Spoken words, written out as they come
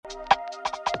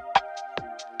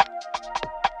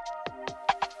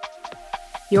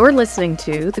You're listening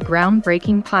to the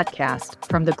groundbreaking podcast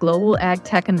from the Global Ag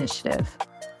Tech Initiative.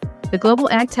 The Global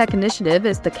Ag Tech Initiative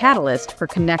is the catalyst for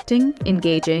connecting,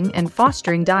 engaging, and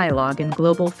fostering dialogue in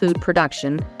global food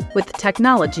production, with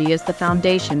technology as the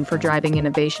foundation for driving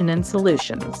innovation and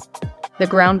solutions. The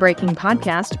groundbreaking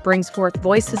podcast brings forth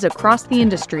voices across the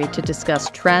industry to discuss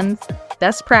trends,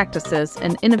 best practices,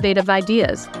 and innovative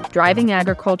ideas, driving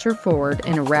agriculture forward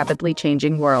in a rapidly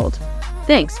changing world.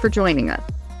 Thanks for joining us.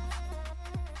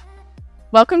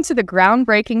 Welcome to the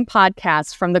groundbreaking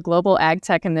podcast from the Global Ag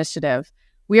Tech Initiative.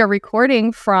 We are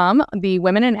recording from the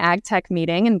Women in Ag Tech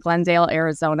meeting in Glendale,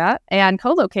 Arizona, and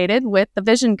co-located with the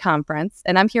Vision Conference.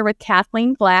 And I'm here with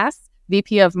Kathleen Glass,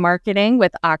 VP of Marketing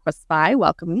with Aquaspy.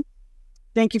 Welcome.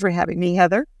 Thank you for having me,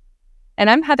 Heather. And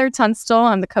I'm Heather Tunstall.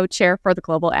 I'm the co-chair for the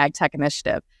Global Ag Tech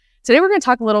Initiative. Today, we're going to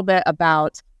talk a little bit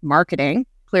about marketing,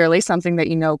 clearly something that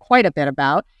you know quite a bit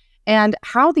about, and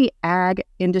how the ag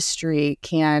industry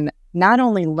can not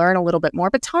only learn a little bit more,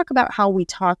 but talk about how we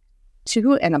talk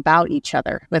to and about each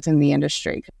other within the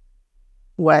industry.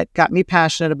 What got me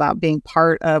passionate about being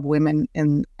part of Women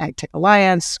in Ag Tech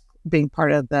Alliance, being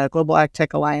part of the Global Ag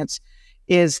Tech Alliance,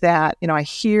 is that, I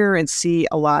hear and see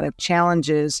a lot of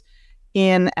challenges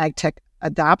in ag tech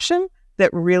adoption that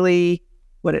really,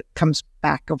 what it comes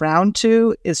back around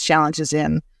to is challenges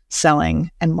in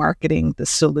selling and marketing the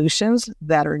solutions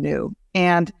that are new.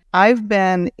 And I've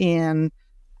been in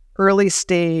early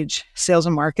stage sales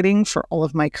and marketing for all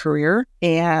of my career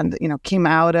and, came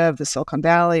out of the Silicon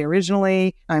Valley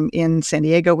originally. I'm in San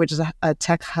Diego, which is a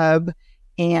tech hub,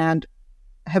 and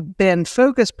have been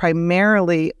focused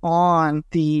primarily on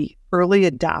the early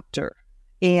adopter.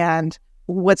 And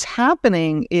what's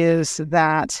happening is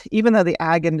that even though the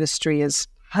ag industry is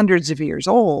hundreds of years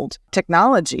old,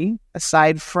 technology,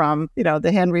 aside from,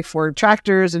 the Henry Ford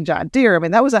tractors and John Deere,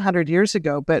 that was 100 years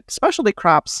ago, but specialty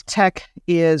crops tech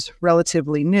is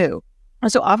relatively new.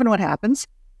 And so often what happens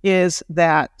is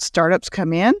that startups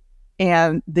come in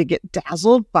and they get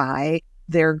dazzled by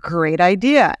their great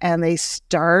idea and they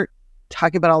start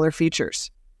talking about all their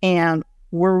features. And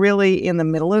we're really in the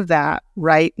middle of that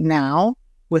right now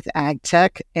with ag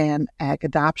tech and ag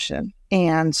adoption.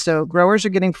 And so growers are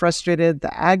getting frustrated.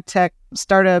 The ag tech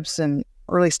startups and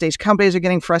early stage companies are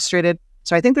getting frustrated.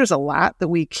 So I think there's a lot that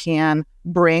we can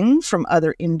bring from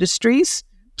other industries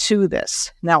to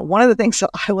this. Now, one of the things that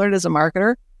I learned as a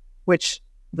marketer, which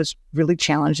was really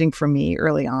challenging for me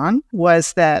early on,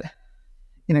 was that,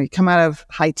 you come out of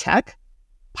high tech,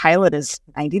 pilot is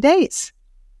 90 days.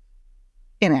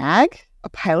 In ag, a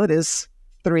pilot is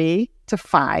 3 to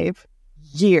 5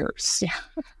 years. Yeah,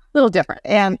 a little different.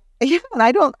 And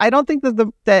I don't think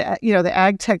that the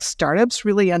ag tech startups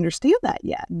really understand that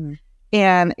yet.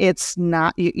 And it's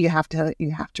not, you have to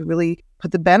really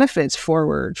put the benefits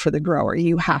forward for the grower.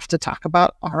 You have to talk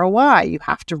about ROI. You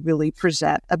have to really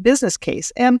present a business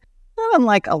case. And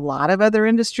unlike a lot of other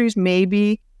industries,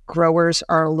 maybe growers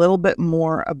are a little bit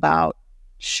more about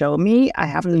show me. I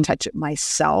have to touch it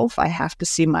myself. I have to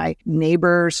see my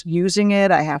neighbors using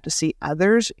it. I have to see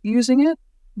others using it.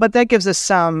 But that gives us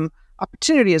some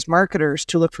opportunity as marketers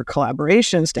to look for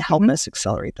collaborations to help us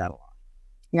accelerate that along.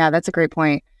 Yeah, that's a great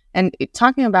point. And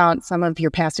talking about some of your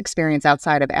past experience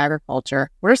outside of agriculture,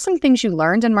 what are some things you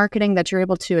learned in marketing that you're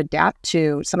able to adapt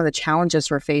to some of the challenges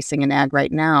we're facing in ag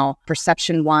right now,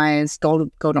 perception-wise,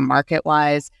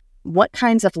 go-to-market-wise? What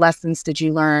kinds of lessons did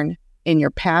you learn in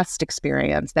your past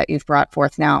experience that you've brought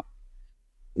forth now?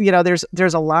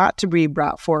 There's a lot to be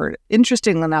brought forward.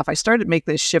 Interestingly enough, I started to make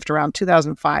this shift around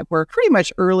 2005, where pretty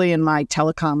much early in my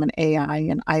telecom and AI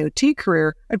and IoT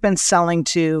career, I'd been selling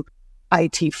to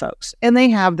IT folks. And they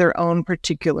have their own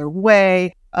particular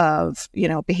way of,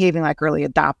 behaving like early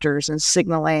adopters and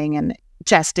signaling and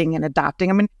testing and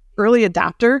adopting. Early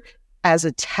adopter as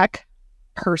a tech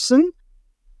person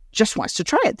just wants to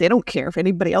try it. They don't care if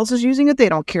anybody else is using it. They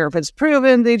don't care if it's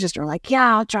proven. They just are like,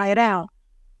 yeah, I'll try it out.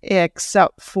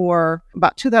 Except for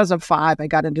about 2005, I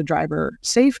got into driver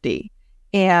safety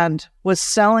and was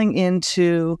selling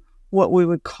into what we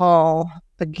would call,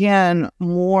 again,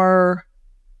 more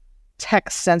tech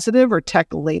sensitive or tech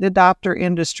late adopter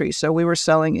industry. So we were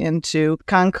selling into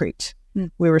concrete.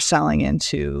 We were selling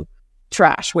into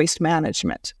trash, waste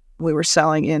management. We were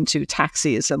selling into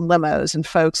taxis and limos and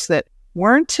folks that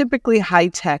weren't typically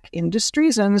high-tech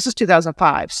industries. And this is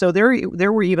 2005. So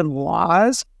there were even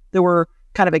laws that were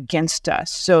kind of against us.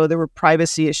 So there were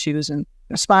privacy issues and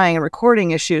spying and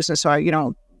recording issues. And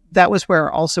so, that was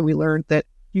where also we learned that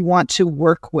you want to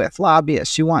work with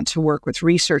lobbyists, you want to work with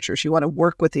researchers, you want to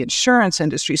work with the insurance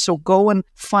industry. So go and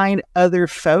find other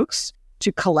folks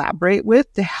to collaborate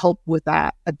with to help with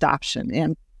that adoption.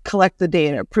 And collect the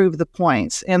data, prove the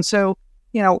points. And so,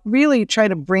 really try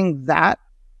to bring that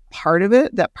part of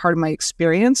it, that part of my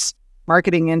experience,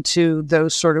 marketing into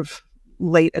those sort of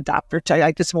late adopter.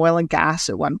 I did some oil and gas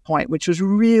at one point, which was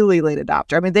really late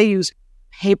adopter. I mean, they use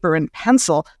paper and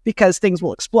pencil because things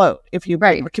will explode if you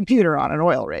put a computer on an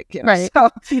oil rig. Right.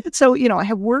 So, I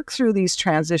have worked through these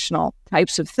transitional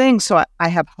types of things. So I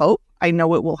have hope. I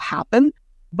know it will happen,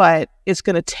 but it's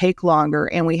going to take longer.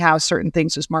 And we have certain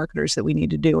things as marketers that we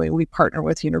need to do. And we partner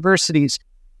with universities.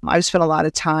 I've spent a lot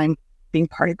of time being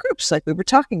part of groups like we were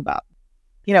talking about.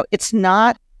 It's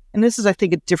not, and this is, I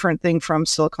think, a different thing from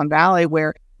Silicon Valley,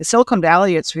 where in Silicon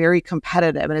Valley, it's very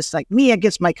competitive. And it's like me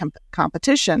against my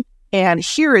competition. And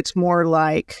here it's more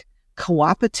like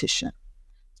co-opetition.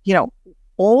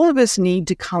 All of us need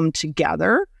to come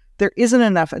together. There isn't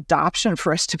enough adoption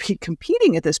for us to be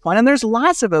competing at this point. And there's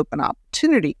lots of open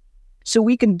opportunity. So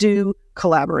we can do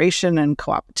collaboration and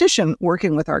co-opetition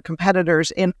working with our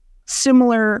competitors in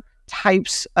similar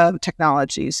types of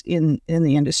technologies in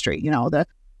the industry. A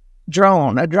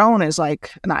drone is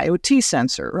like an IoT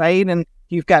sensor, right? And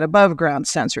you've got above ground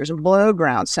sensors and below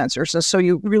ground sensors. And so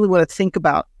you really want to think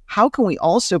about how can we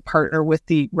also partner with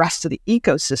the rest of the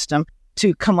ecosystem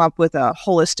to come up with a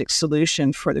holistic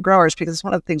solution for the growers? Because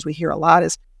one of the things we hear a lot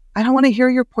is, I don't want to hear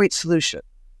your point solution.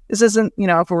 This isn't,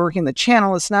 if we're working the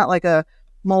channel, it's not like a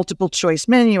multiple choice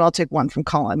menu. I'll take one from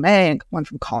column A and one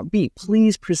from column B.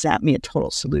 Please present me a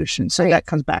total solution. So that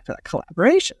comes back to that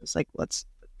collaboration. It's like, let's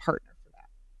partner.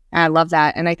 I love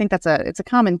that. And I think it's a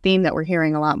common theme that we're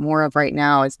hearing a lot more of right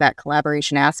now, is that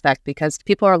collaboration aspect, because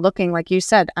people are looking, like you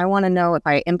said, I want to know if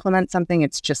I implement something,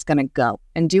 it's just going to go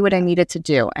and do what I need it to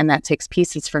do. And that takes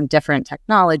pieces from different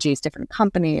technologies, different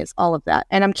companies, all of that.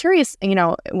 And I'm curious,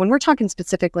 when we're talking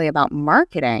specifically about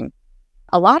marketing,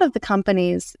 a lot of the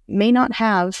companies may not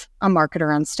have a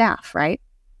marketer on staff, right?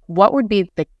 What would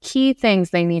be the key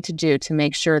things they need to do to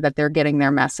make sure that they're getting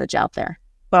their message out there?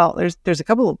 Well,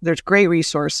 there's great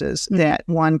resources that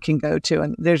one can go to,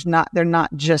 and they're not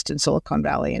just in Silicon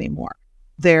Valley anymore.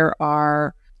 There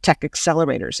are tech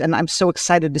accelerators, and I'm so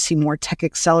excited to see more tech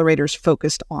accelerators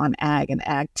focused on ag and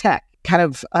ag tech.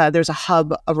 There's a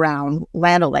hub around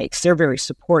Land O'Lakes. They're very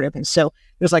supportive, and so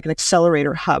there's like an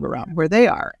accelerator hub around where they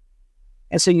are.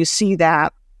 And so you see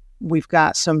that we've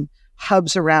got some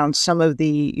hubs around some of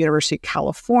the University of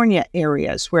California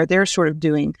areas where they're sort of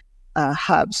doing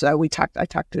hubs. I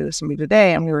talked to somebody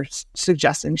today, and we were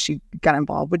suggesting she got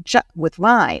involved with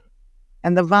Vine,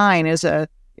 and the Vine is a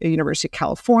University of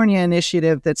California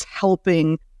initiative that's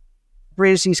helping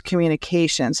bridge these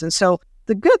communications. And so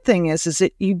the good thing is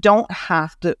that you don't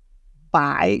have to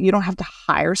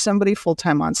hire somebody full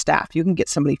time on staff. You can get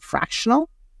somebody fractional.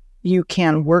 You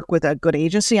can work with a good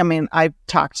agency. I mean, I've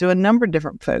talked to a number of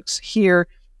different folks here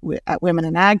at Women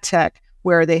in Ag Tech,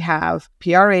 where they have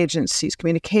PR agencies,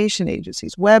 communication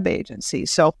agencies, web agencies.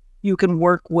 So you can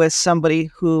work with somebody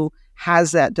who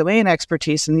has that domain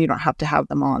expertise, and you don't have to have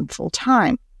them on full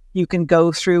time. You can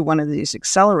go through one of these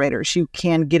accelerators. You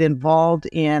can get involved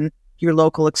in your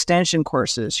local extension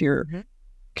courses, your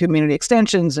community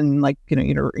extensions, and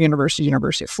University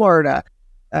of Florida,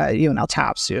 UNL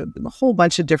TAPS, a whole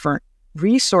bunch of different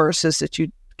resources that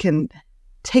you can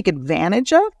take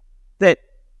advantage of that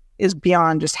is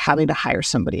beyond just having to hire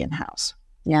somebody in-house.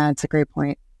 Yeah, it's a great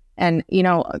point. And,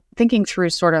 thinking through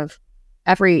sort of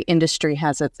every industry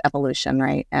has its evolution,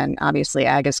 right? And obviously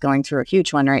ag is going through a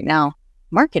huge one right now.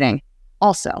 Marketing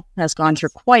also has gone through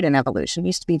quite an evolution. It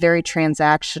used to be very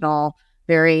transactional,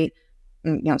 very,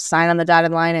 sign on the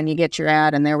dotted line and you get your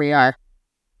ad and there we are.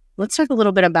 Let's talk a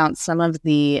little bit about some of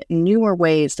the newer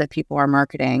ways that people are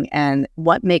marketing and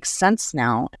what makes sense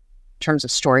now in terms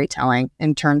of storytelling,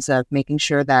 in terms of making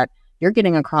sure that you're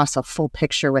getting across a full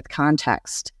picture with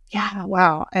context. Yeah,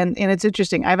 wow. And it's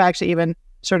interesting. I've actually even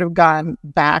sort of gone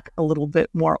back a little bit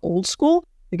more old school,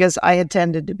 because I had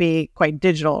tended to be quite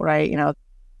digital, right?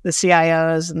 The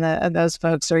CIOs and those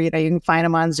folks are, you can find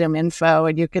them on Zoom Info,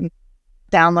 and you can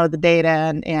download the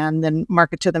data and then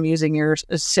market to them using your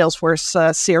Salesforce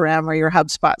CRM or your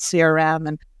HubSpot CRM.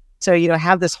 And so,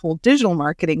 have this whole digital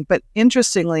marketing, but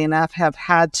interestingly enough, have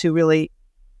had to really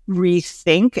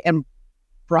rethink and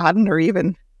broaden or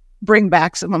even bring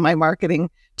back some of my marketing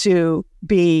to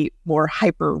be more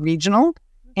hyper regional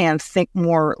and think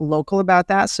more local about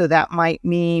that. So that might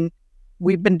mean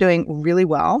we've been doing really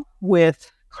well with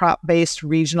crop-based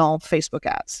regional Facebook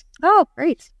ads. Oh,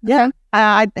 great. Yeah.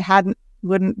 I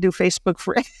wouldn't do Facebook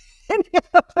for any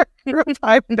other group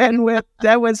I've been with.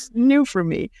 That was new for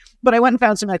me, but I went and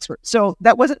found some experts. So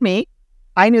that wasn't me.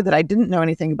 I knew that I didn't know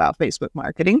anything about Facebook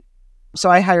marketing. So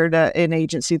I hired an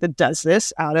agency that does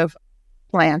this out of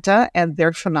Atlanta, and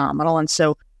they're phenomenal. And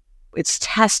so it's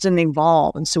test and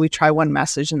evolve. And so we try one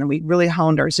message, and then we really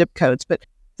honed our zip codes. But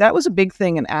that was a big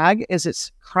thing in ag, is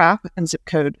it's crop and zip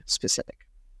code specific.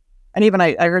 And even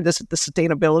I heard this at the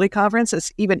sustainability conference,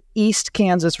 it's even East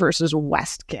Kansas versus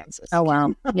West Kansas. Oh,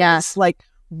 wow. Yes. Like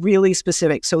really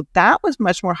specific. So that was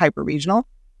much more hyper regional.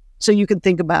 So you can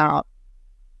think about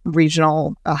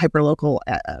regional, hyperlocal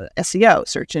SEO,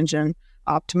 search engine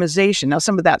optimization. Now,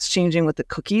 some of that's changing with the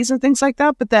cookies and things like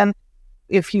that. But then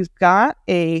if you've got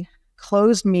a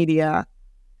closed media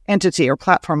entity or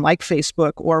platform like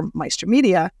Facebook or Meister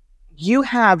Media, you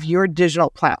have your digital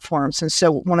platforms. And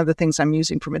so one of the things I'm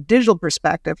using from a digital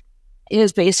perspective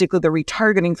is basically the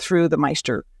retargeting through the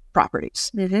Meister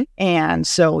properties. Mm-hmm. And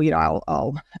so,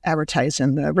 I'll advertise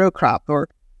in the row crop or,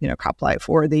 crop life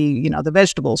or the, the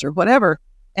vegetables or whatever,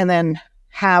 and then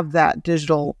have that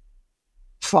digital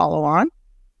follow on.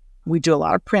 We do a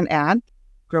lot of print ad.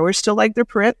 Growers still like their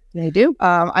print. They do.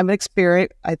 I'm an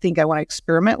experiment. I think I want to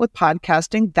experiment with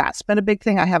podcasting. That's been a big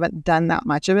thing. I haven't done that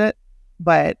much of it,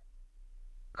 but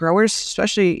growers,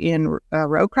 especially in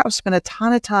row crops, spend a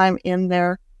ton of time in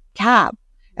their cab,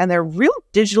 and they're real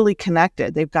digitally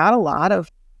connected. They've got a lot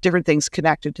of different things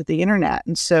connected to the internet.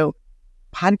 And so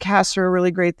podcasts are a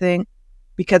really great thing.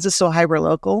 Because it's so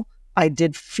hyper-local, I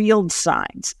did field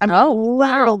signs.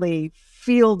 Literally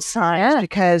field signs,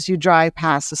 because you drive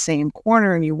past the same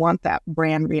corner and you want that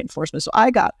brand reinforcement. So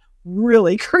I got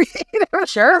really creative.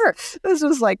 Sure. This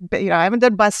was like, I haven't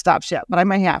done bus stops yet, but I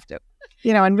might have to,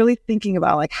 and really thinking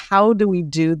about like, how do we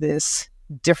do this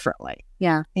differently?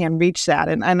 Yeah. And reach that.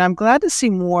 And I'm glad to see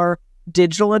more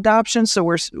digital adoption. So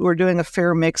we're doing a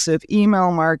fair mix of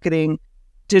email marketing,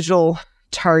 digital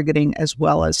targeting, as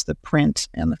well as the print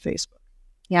and the Facebook.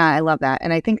 Yeah, I love that.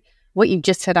 And I think what you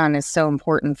just hit on is so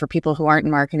important for people who aren't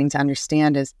in marketing to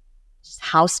understand, is just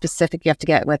how specific you have to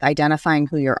get with identifying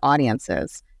who your audience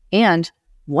is and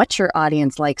what your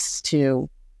audience likes to,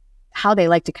 how they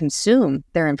like to consume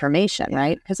their information,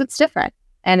 right? Because it's different,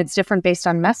 and it's different based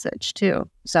on message too.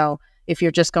 So if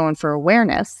you're just going for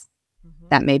awareness,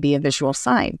 that may be a visual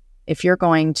sign. If you're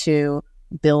going to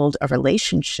build a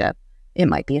relationship, it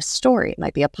might be a story. It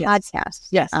might be a podcast.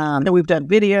 Yes. And we've done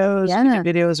videos. Yeah. We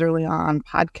did videos early on.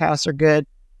 Podcasts are good.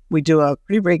 We do a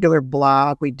pretty regular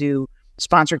blog. We do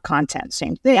sponsored content.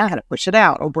 Same thing. How to push it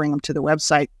out or bring them to the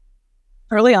website.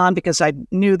 Early on, because I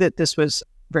knew that this was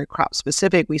very crop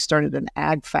specific, we started an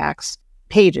ag facts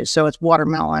pages. So it's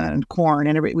watermelon and corn,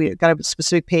 and we got a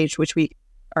specific page which we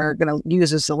are going to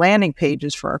use as the landing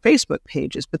pages for our Facebook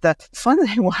pages. But the fun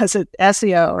thing was at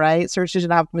SEO, right? Search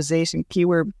engine optimization,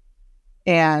 keyword.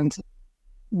 And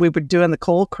we were doing the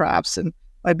cold crops, and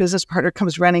my business partner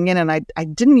comes running in, and I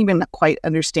didn't even quite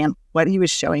understand what he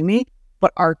was showing me,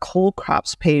 but our cold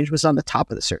crops page was on the top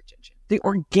of the search engine. The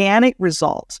organic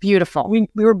results. Beautiful. We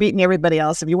were beating everybody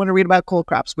else. If you want to read about cold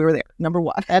crops, we were there. Number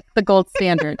one. That's the gold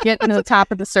standard. Get to the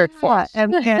top of the search force.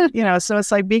 And so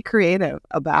it's like, be creative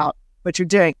about what you're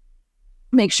doing.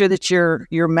 Make sure that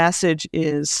your message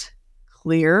is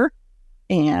clear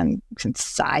and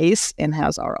concise and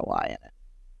has ROI in it.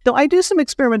 So I do some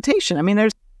experimentation. I mean,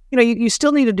 there's, you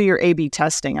still need to do your A/B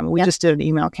testing. I mean, we just did an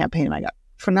email campaign, and I got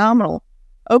phenomenal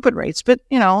open rates. But,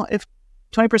 if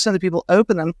 20% of the people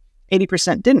open them,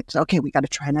 80% didn't. So, okay, we got to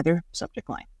try another subject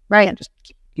line. Right. And just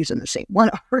keep using the same one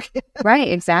over again. Right,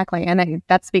 exactly. And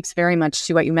that speaks very much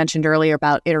to what you mentioned earlier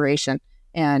about iteration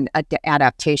and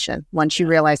adaptation. Once you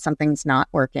realize something's not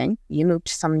working, you move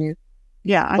to some new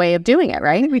way of doing it,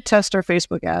 right? We test our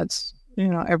Facebook ads,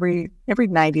 every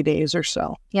 90 days or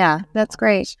so. Yeah, that's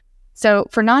great. So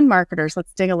for non-marketers,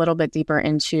 let's dig a little bit deeper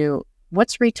into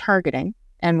what's retargeting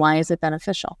and why is it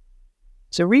beneficial?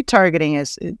 So retargeting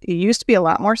it used to be a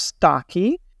lot more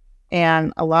stocky,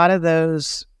 and a lot of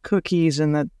those cookies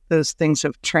and those things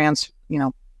have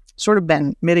sort of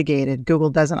been mitigated. Google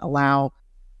doesn't allow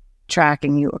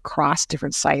tracking you across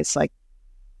different sites. Like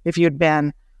if you had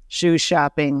been shoe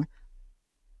shopping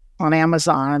on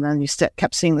Amazon and then you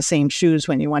kept seeing the same shoes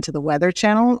when you went to the Weather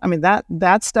Channel, I mean,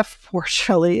 that stuff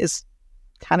fortunately is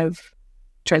kind of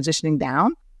transitioning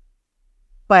down.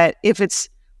 But if it's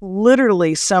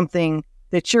literally something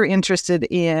that you're interested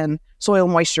in, soil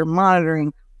moisture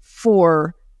monitoring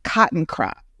for cotton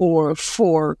crop or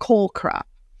for coal crop,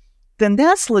 then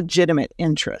that's legitimate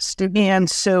interest. Mm-hmm. And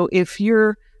so if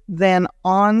you're then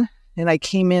on, and I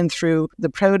came in through the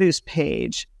produce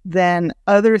page, then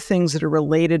other things that are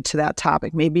related to that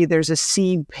topic, maybe there's a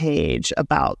seed page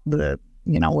about the,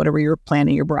 whatever you're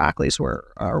planting your broccolis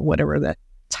or whatever the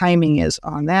timing is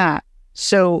on that.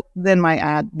 So then my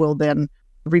ad will then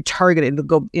retargeted to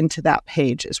go into that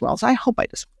page as well. So I hope I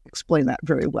just explained that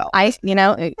very well.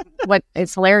 What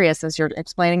is hilarious as you're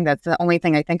explaining that, the only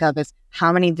thing I think of is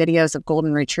how many videos of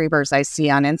golden retrievers I see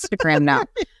on Instagram now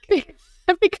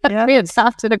because we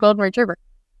adopted a golden retriever.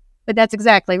 But that's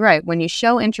exactly right. When you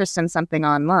show interest in something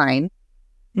online,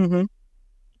 the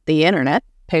internet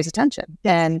pays attention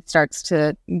and starts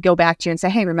to go back to you and say,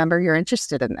 hey, remember, you're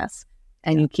interested in this.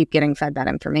 And you keep getting fed that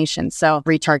information. So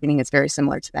retargeting is very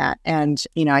similar to that. And,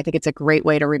 I think it's a great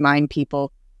way to remind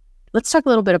people. Let's talk a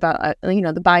little bit about,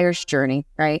 the buyer's journey,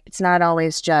 right? It's not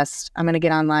always just, I'm going to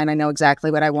get online, I know exactly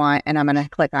what I want, and I'm going to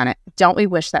click on it. Don't we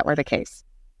wish that were the case?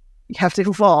 You have to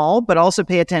evolve, but also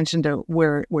pay attention to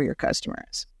where your customer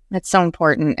is. That's so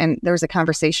important. And there was a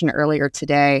conversation earlier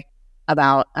today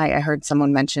about, I heard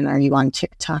someone mention, are you on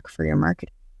TikTok for your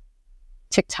marketing?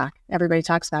 TikTok, everybody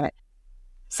talks about it.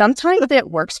 Sometimes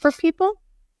it works for people.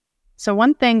 So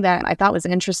one thing that I thought was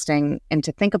interesting, and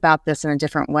to think about this in a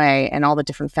different way and all the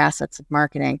different facets of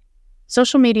marketing,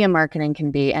 social media marketing can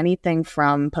be anything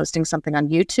from posting something on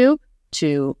YouTube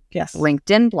to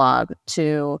LinkedIn blog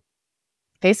to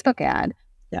Facebook ad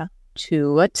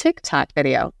to a TikTok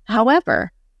video.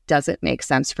 However, does it make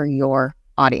sense for your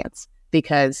audience?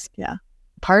 Because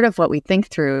part of what we think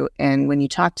through, and when you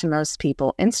talk to most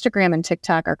people, Instagram and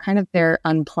TikTok are kind of their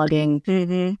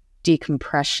unplugging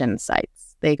decompression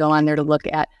sites. They go on there to look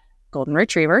at golden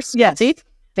retrievers,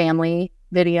 family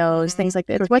videos, things like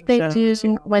that. It's what they do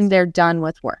when they're done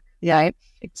with work, right?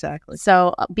 Exactly.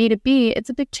 So B2B,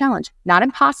 it's a big challenge. Not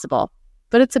impossible,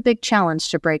 but it's a big challenge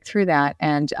to break through that.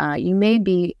 And you may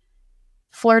be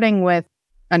flirting with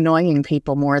annoying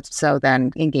people more so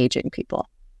than engaging people.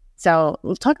 So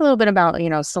we'll talk a little bit about,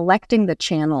 selecting the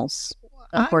channels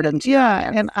according to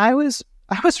and I was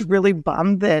really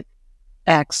bummed that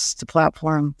X, the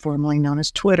platform formerly known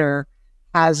as Twitter,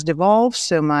 has devolved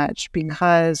so much,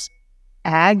 because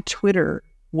ag Twitter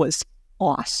was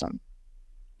awesome.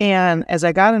 And as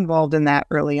I got involved in that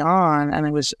early on, and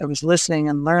I was listening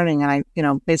and learning, and I,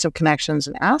 made some connections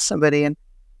and asked somebody, and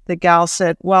the gal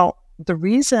said, well, the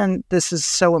reason this is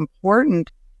so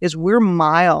important is we're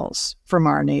miles from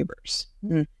our neighbors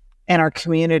and our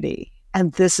community.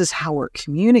 And this is how we're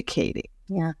communicating.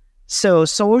 Yeah. So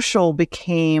social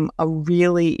became a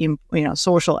really,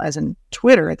 social as in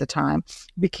Twitter at the time,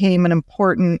 became an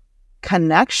important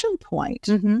connection point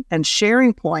and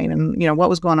sharing point, and, what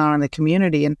was going on in the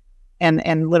community.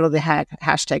 And literally the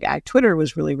hashtag Ag Twitter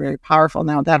was really, very powerful.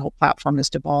 Now that whole platform has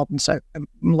devolved. And so I'm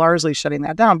largely shutting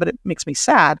that down, but it makes me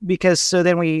sad, because so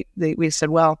then we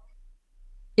said, well,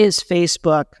 is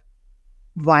Facebook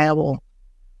viable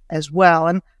as well?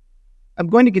 And I'm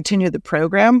going to continue the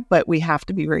program, but we have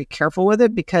to be very careful with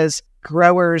it, because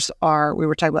growers we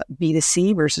were talking about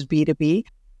B2C versus B2B.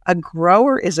 A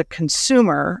grower is a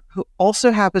consumer who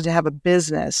also happens to have a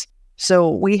business. So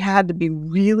we had to be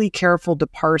really careful to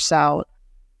parse out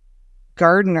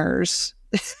gardeners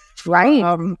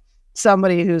from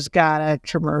somebody who's got a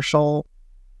commercial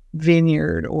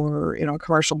vineyard or,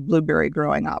 commercial blueberry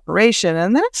growing operation.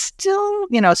 And that's still,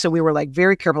 so we were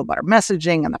very careful about our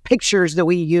messaging and the pictures that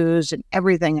we used and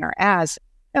everything in our ads.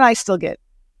 And I still get,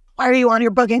 why are you on?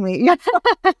 You're bugging me.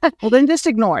 Well, then just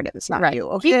ignore it. It's not you.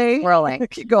 Okay. Keep rolling.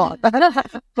 Keep going.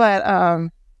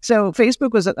 But, so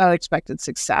Facebook was an unexpected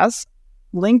success.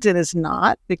 LinkedIn is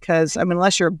not, because,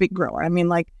 unless you're a big grower,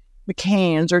 like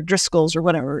McCain's or Driscoll's or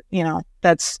whatever,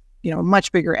 that's, a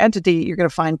much bigger entity. You're going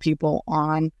to find people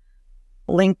on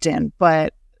LinkedIn,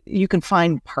 but you can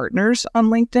find partners on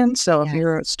LinkedIn. So if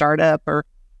you're a startup or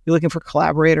you're looking for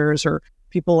collaborators or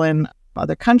people in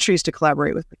other countries to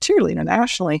collaborate with, particularly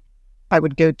internationally, I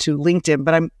would go to LinkedIn,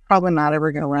 but I'm probably not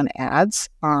ever going to run ads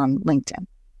on LinkedIn.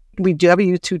 We do have a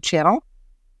YouTube channel.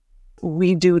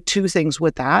 We do two things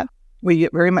with that. We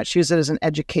very much use it as an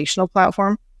educational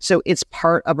platform. So it's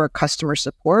part of our customer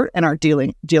support and our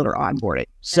dealer onboarding.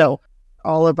 So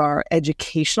all of our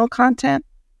educational content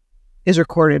is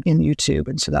recorded in YouTube.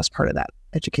 And so that's part of that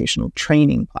educational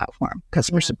training platform,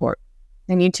 customer support.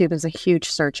 And YouTube is a huge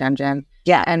search engine.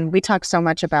 Yeah. And we talk so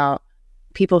much about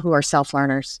people who are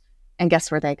self-learners. And guess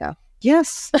where they go?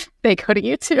 Yes. They go to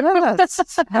YouTube.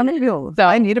 Yes. How many people? So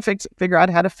I need to figure out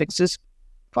how to fix this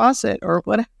faucet or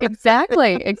whatever.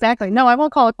 Exactly. No, I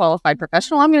won't call a qualified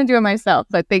professional. I'm going to do it myself.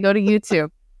 But they go to YouTube.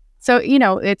 So,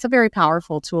 it's a very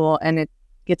powerful tool, and it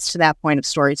gets to that point of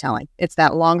storytelling. It's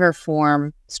that longer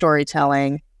form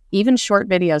storytelling. Even short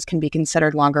videos can be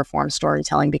considered longer form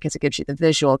storytelling, because it gives you the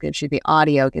visual, gives you the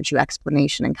audio, gives you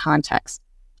explanation and context.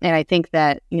 And I think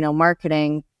that,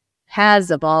 marketing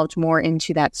has evolved more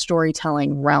into that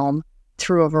storytelling realm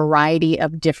through a variety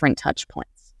of different touch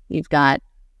points. You've got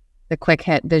the quick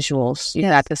hit visuals. You've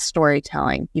got the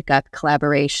storytelling. You've got the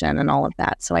collaboration and all of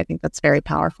that. So I think that's very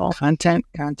powerful. Content.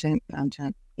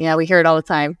 Yeah, we hear it all the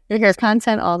time. We hear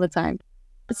content all the time.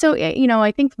 So,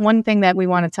 I think one thing that we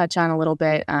want to touch on a little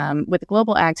bit with the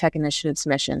Global Ag Tech Initiative's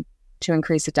mission to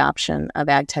increase adoption of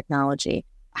ag technology,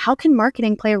 how can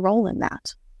marketing play a role in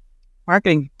that?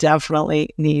 Marketing definitely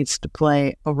needs to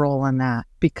play a role in that,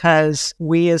 because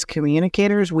we as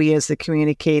communicators, we as the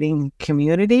communicating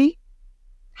community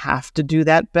have to do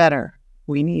that better.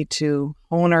 We need to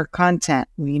hone our content.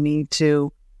 We need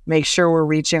to make sure we're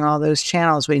reaching all those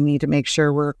channels. We need to make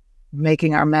sure we're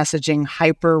making our messaging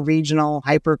hyper-regional,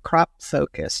 hyper-crop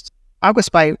focused.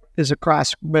 Aquaspy is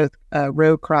across both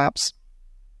row crops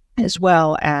as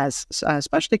well as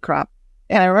specialty crop.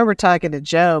 And I remember talking to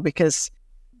Joe, because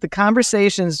the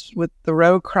conversations with the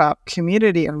row crop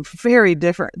community are very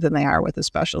different than they are with the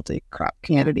specialty crop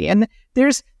community. And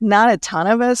there's not a ton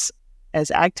of us as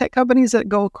ag tech companies that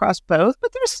go across both,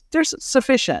 but there's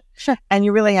sufficient. Sure. And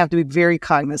you really have to be very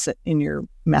cognizant in your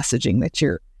messaging that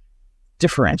you're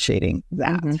differentiating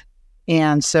that. Mm-hmm.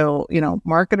 And so,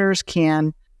 marketers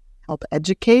can help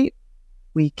educate.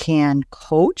 We can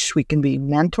coach. We can be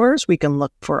mentors. We can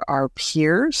look for our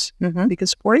peers. Mm-hmm. We can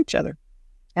support each other.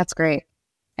 That's great.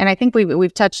 And I think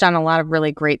we've touched on a lot of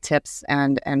really great tips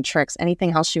and tricks.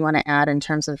 Anything else you want to add in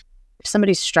terms of if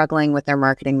somebody's struggling with their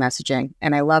marketing messaging?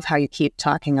 And I love how you keep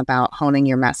talking about honing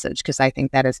your message, because I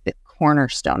think that is the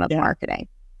cornerstone of marketing.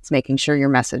 It's making sure your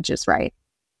message is right.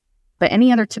 But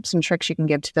any other tips and tricks you can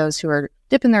give to those who are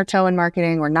dipping their toe in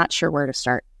marketing or not sure where to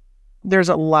start? There's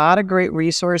a lot of great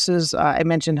resources. I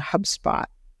mentioned HubSpot,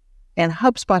 and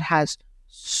HubSpot has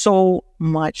so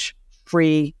much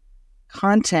free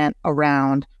content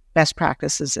around best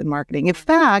practices in marketing. In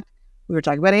fact, we were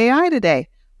talking about AI today.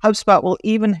 HubSpot will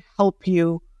even help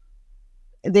you.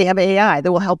 They have AI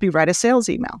that will help you write a sales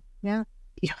email. Yeah.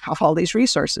 You have all these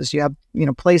resources. You have,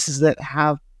 places that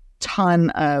have ton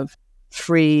of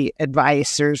free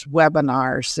advice. There's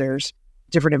webinars. There's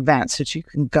different events that you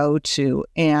can go to.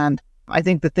 And I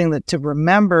think the thing to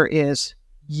remember is,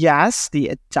 yes, the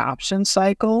adoption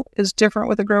cycle is different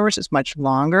with the growers. It's much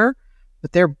longer,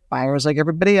 but they're buyers like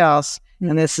everybody else.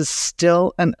 And this is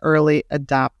still an early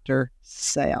adopter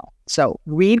sale. So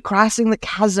read Crossing the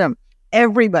Chasm.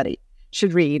 Everybody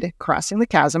should read Crossing the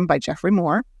Chasm by Jeffrey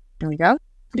Moore. There we go.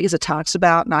 Because it talks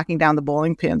about knocking down the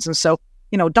bowling pins. And so,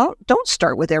 don't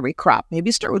start with every crop.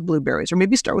 Maybe start with blueberries, or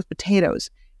maybe start with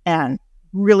potatoes, and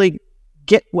really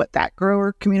get what that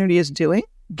grower community is doing,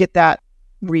 get that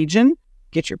region,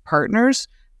 get your partners,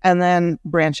 and then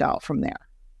branch out from there.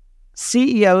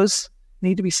 CEOs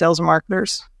need to be sales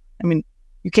marketers. I mean,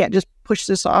 you can't just push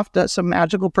this off to some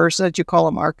magical person that you call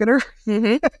a marketer.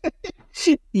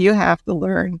 Mm-hmm. You have to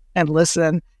learn and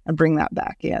listen and bring that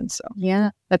back in. So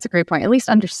yeah, that's a great point. At least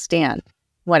understand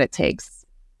what it takes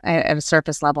at a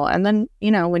surface level. And then,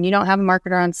 when you don't have a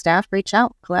marketer on staff, reach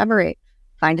out, collaborate,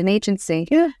 find an agency.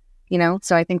 Yeah.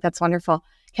 So I think that's wonderful.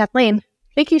 Kathleen,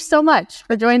 thank you so much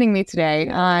for joining me today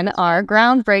on our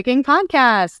groundbreaking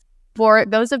podcast. For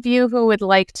those of you who would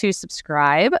like to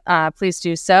subscribe, please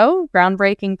do so.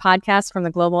 Groundbreaking podcast from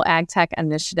the Global Ag Tech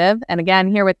Initiative. And again,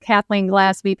 here with Kathleen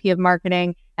Glass, VP of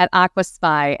Marketing at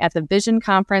Aquaspy at the Vision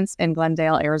Conference in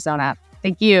Glendale, Arizona.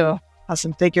 Thank you.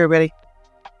 Awesome. Thank you, everybody.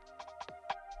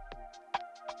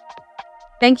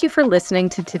 Thank you for listening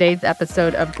to today's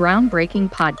episode of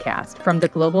Groundbreaking Podcast from the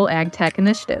Global Ag Tech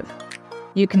Initiative.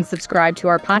 You can subscribe to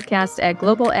our podcast at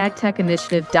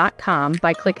globalagtechinitiative.com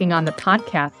by clicking on the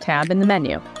podcast tab in the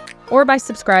menu, or by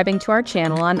subscribing to our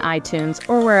channel on iTunes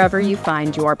or wherever you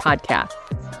find your podcasts.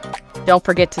 Don't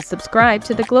forget to subscribe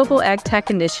to the Global Ag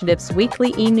Tech Initiative's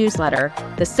weekly e-newsletter,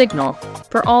 The Signal,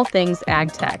 for all things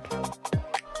ag tech.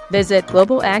 Visit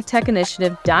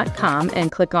globalagtechinitiative.com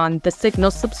and click on the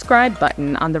Signal subscribe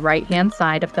button on the right-hand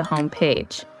side of the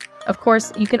homepage. Of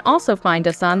course, you can also find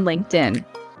us on LinkedIn.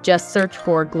 Just search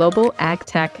for Global Ag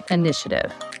Tech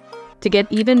Initiative. To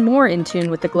get even more in tune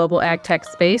with the global ag tech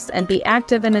space and be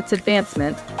active in its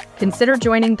advancement, consider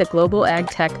joining the Global Ag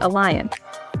Tech Alliance.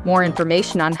 More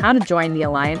information on how to join the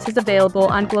Alliance is available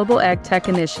on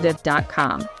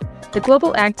globalagtechinitiative.com. The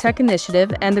Global Ag Tech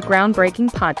Initiative and the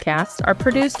Groundbreaking Podcast are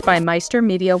produced by Meister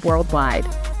Media Worldwide.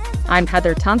 I'm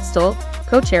Heather Tunstall,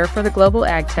 co-chair for the Global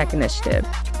Ag Tech Initiative.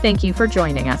 Thank you for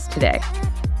joining us today.